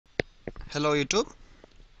Hello YouTube.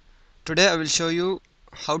 Today I will show you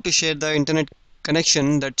how to share the internet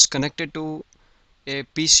connection that's connected to a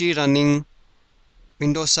PC running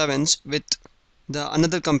Windows 7s with the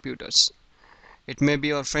another computers. It may be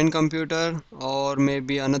your friend computer or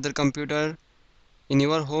maybe another computer in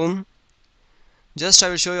your home. Just I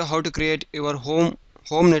will show you how to create your home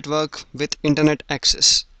network with internet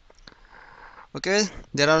access. Okay,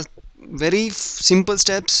 there are very simple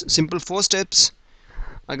steps, simple 4 steps.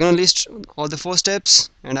 I'm gonna list all the 4 steps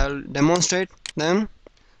and I'll demonstrate them.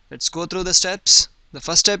 Let's go through the steps. The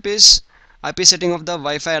first step is IP setting of the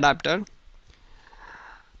Wi-Fi adapter.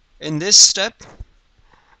 In this step,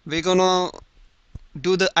 we're gonna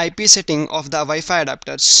do the IP setting of the Wi-Fi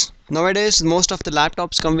adapters. Nowadays, most of the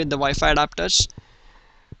laptops come with the Wi-Fi adapters.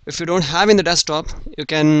 If you don't have in the desktop, you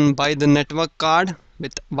can buy the network card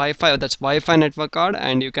with Wi-Fi. That's Wi-Fi network card,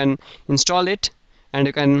 and you can install it, and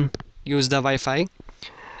you can use the Wi-Fi.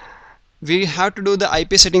 We have to do the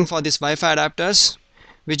IP setting for these Wi-Fi adapters,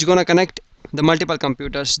 which gonna connect the multiple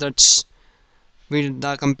computers. That's with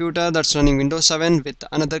the computer that's running Windows 7 with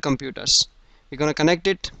another computers. We're gonna connect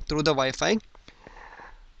it through the Wi-Fi.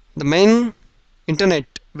 The main internet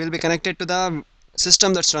will be connected to the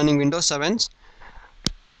system that's running Windows 7.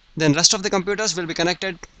 Then rest of the computers will be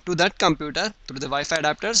connected to that computer through the Wi-Fi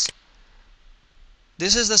adapters.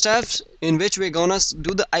 This is the steps in which we're gonna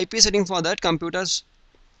do the IP setting for that computers.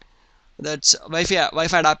 That's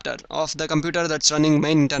Wi-Fi adapter of the computer that's running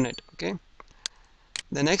main internet. Okay.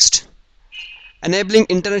 The next, enabling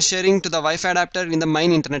internet sharing to the Wi-Fi adapter in the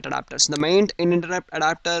main internet adapters. The main internet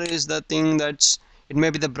adapter is the thing that's, it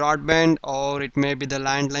may be the broadband, or it may be the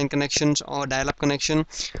landline connections, or dial-up connection,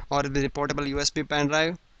 or the portable USB pen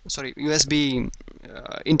drive, sorry, USB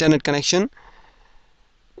internet connection.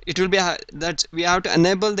 It will be that we have to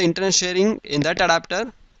enable the internet sharing in that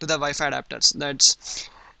adapter to the Wi-Fi adapters. That's,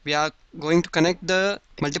 we are going to connect the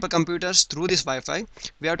multiple computers through this Wi-Fi.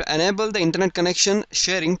 We have to enable the internet connection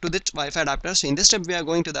sharing to this Wi-Fi adapters. In this step, we are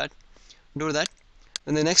going to do that.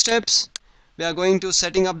 In the next steps, we are going to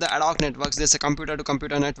setting up the ad hoc networks. There's a computer to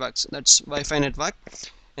computer networks. That's Wi-Fi network.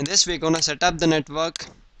 In this, we're gonna set up the network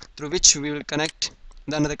through which we will connect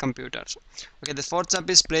the another computer. Okay, the fourth step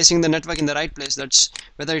is placing the network in the right place. That's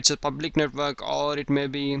whether it's a public network or it may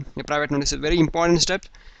be a private network. It's a very important step.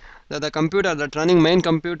 The computer that running main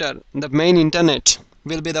computer, the main internet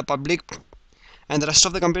will be the public, and the rest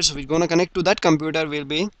of the computers we're gonna connect to that computer will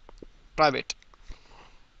be private.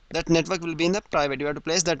 That network will be in the private. You have to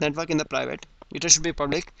place that network in the private. It should be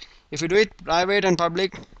public. If you do it private and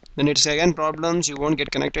public, then it's again problems. You won't get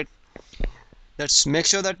connected. Let's make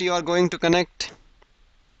sure that you are going to connect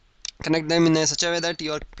them in such a way that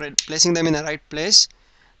you are placing them in the right place.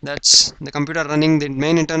 That's the computer running the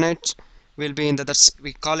main internet will be in the, that's,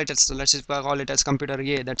 we call it as, let's just call it as computer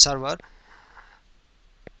A, that server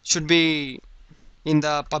should be in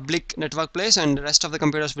the public network place, and the rest of the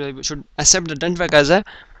computers should accept the network as a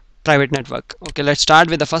private network. Okay, let's start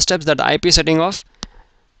with the first steps, that IP setting of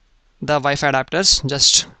the Wi-Fi adapters.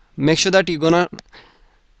 Just make sure that you're gonna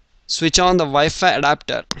switch on the Wi-Fi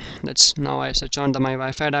adapter. That's, now I switch on my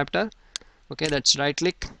Wi-Fi adapter. Okay, that's right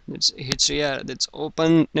click, it's hits here, that's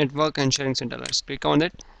open network and sharing center. Let's click on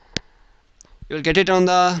it. You will get it on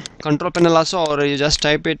the control panel also, or you just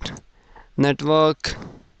type it network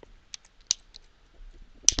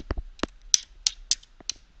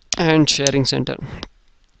and sharing center.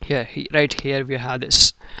 Here, right here we have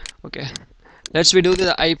this. Okay, let's we do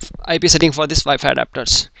the IP setting for this Wi-Fi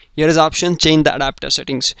adapters. Here is option, change the adapter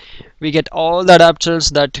settings. We get all the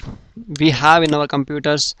adapters that we have in our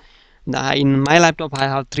computers. In my laptop I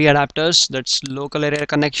have 3 adapters. That's local area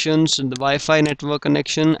connections, the Wi-Fi network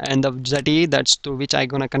connection, and the ZTE, that's to which I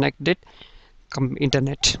gonna connect it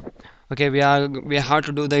internet. Okay, we have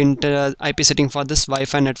to do the IP setting for this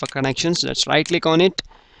Wi-Fi network connections. Let's right click on it.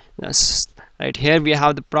 That's right here we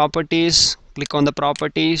have the properties. Click on the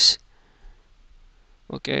properties.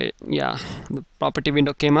 Okay, yeah, the property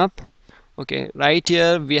window came up. Okay, right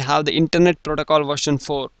here we have the internet protocol version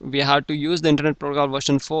 4. We have to use the internet protocol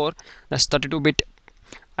version 4. That's 32-bit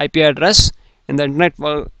IP address. In the internet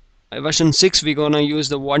version 6, we're gonna use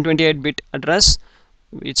the 128-bit address.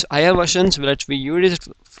 It's higher versions, let's we use it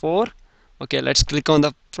 4. Okay, let's click on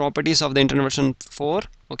the properties of the internet version 4.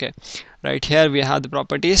 Okay, right here we have the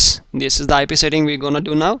properties. This is the IP setting we're gonna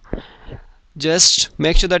do now. Just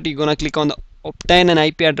make sure that you're gonna click on the obtain an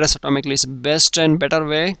IP address automatically. It's best and better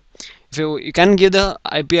way. If you can give the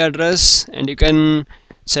IP address and you can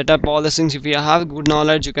set up all the things. If you have good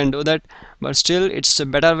knowledge, you can do that, but still it's a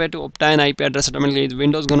better way to obtain IP address automatically.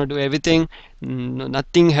 Windows gonna do everything,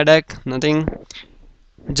 nothing headache, nothing.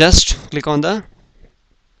 Just click on the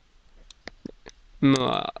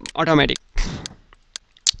automatic.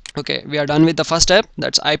 Okay, we are done with the first step,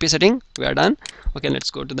 that's IP setting, we are done. Okay,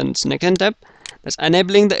 let's go to the second step, that's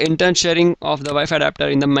enabling the internet sharing of the Wi-Fi adapter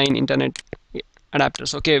in the main internet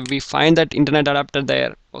adapters. Okay, we find that internet adapter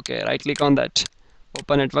there. Okay, right click on that,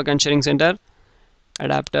 open network and sharing center,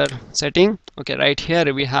 adapter setting. Okay, right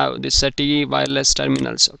here we have this SETI wireless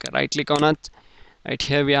terminals. Okay, right click on it, right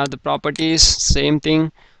here we have the properties, same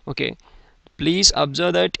thing. Okay, please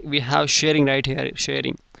observe that we have sharing right here,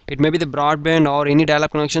 sharing. It may be the broadband or any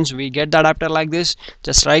dial-up connections, we get the adapter like this.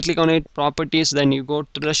 Just right click on it, properties, then you go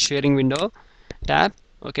to the sharing window tab.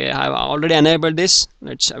 Okay, I have already enabled this.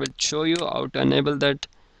 I will show you how to enable that.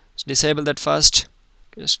 Let's disable that first.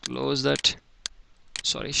 Just close that.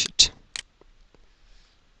 Sorry, shit.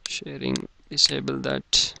 Sharing, disable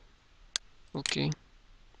that. Okay.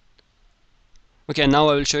 Okay, now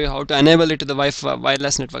I will show you how to enable it to the Wi-Fi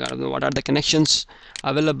wireless network. I don't know what are the connections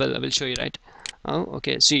available. I will show you, right.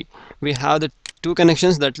 Okay, see, we have the two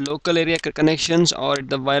connections, that local area connections or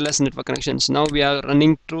the wireless network connections. Now we are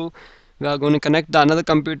running through, we are going to connect the another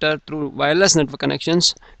computer through wireless network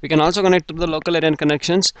connections. We can also connect to the local area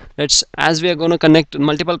connections. Let's, as we are going to connect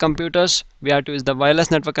multiple computers, we have to use the wireless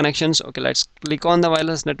network connections. Okay, let's click on the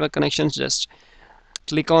wireless network connections. Just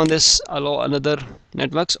click on this allow another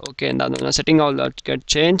networks. Okay, now the setting all that get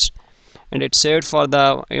changed and it's saved for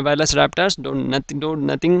the wireless adapters.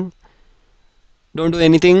 Don't do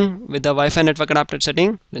anything with the Wi-Fi network adapter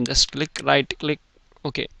setting, then just right click.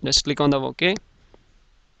 Okay, just click on the OK.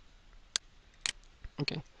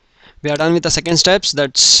 Okay, we are done with the second steps,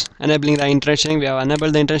 that's enabling the internet sharing. We have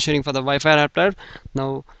enabled the internet sharing for the Wi-Fi adapter.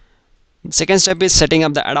 Now second step is setting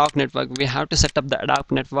up the ad hoc network. We have to set up the ad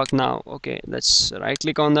hoc network now. Okay, let's right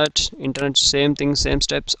click on that, internet, same thing, same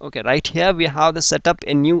steps. Okay, right here we have the setup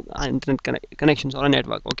a new internet connections or a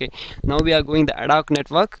network. Okay, now we are going the ad hoc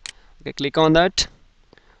network. Okay, click on that.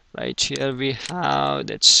 Right here we have,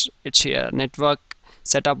 that's it's here, network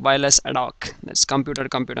setup wireless ad hoc, that's computer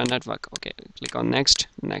network. Okay, click on next.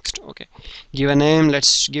 Okay, give a name,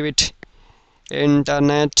 let's give it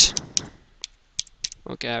internet.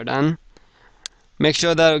 Okay, I've done. Make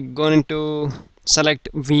sure they're going to select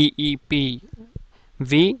VEP.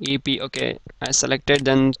 Okay, I selected,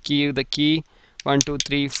 then the key 1 2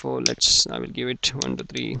 3 4. I will give it 1 2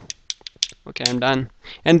 3. Okay, I'm done.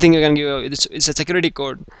 Anything you can give, it's a security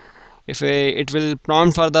code. If it will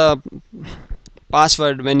prompt for the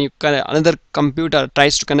password when you another computer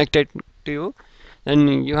tries to connect it to you,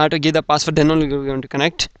 then you have to give the password, then only you're going to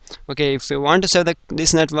connect. Okay, if you want to save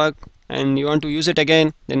this network and you want to use it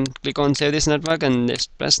again, then click on save this network and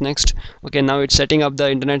just press next. Okay, now it's setting up the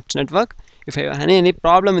internet network. If you have any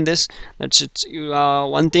problem in this, that's it. You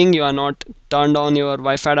one thing, you are not turned on your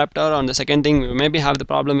Wi-Fi adapter. On the second thing, you maybe have the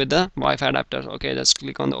problem with the Wi-Fi adapter. Okay, just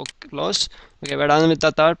click on the close. Okay, we're done with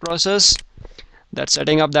the third process, that's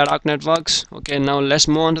setting up the ad hoc networks. Okay, now let's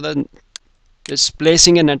move on to the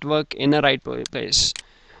placing a network in a right place.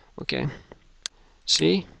 Okay,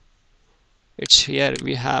 see, it's here.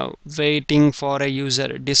 We have waiting for a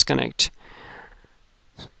user disconnect.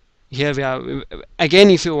 Here we have, again,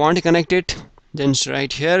 if you want to connect it, then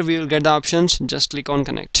right here we will get the options. Just click on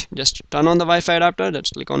connect, just turn on the Wi-Fi adapter,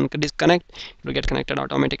 just click on disconnect, it will get connected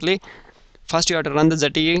automatically. First you have to run the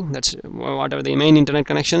ZTE, that's whatever the main internet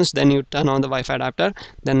connections, then you turn on the Wi-Fi adapter,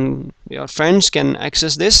 then your friends can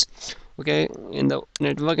access this. Okay, in the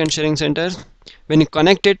network and sharing center, when you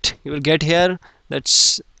connect it, you will get here,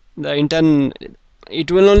 that's the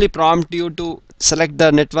it will only prompt you to select the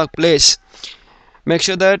network place. Make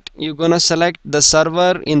sure that you're gonna select the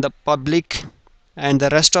server in the public and the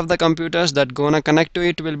rest of the computers that gonna connect to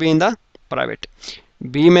it will be in the private.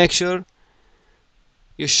 Make sure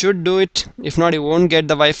you should do it, if not you won't get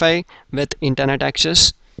the Wi-Fi with internet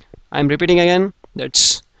access. I'm repeating again,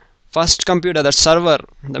 that's first computer, that server,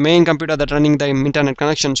 the main computer that running the internet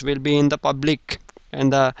connections will be in the public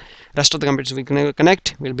and the rest of the computers we can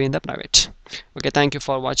connect will be in the private. Okay, thank you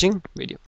for watching video.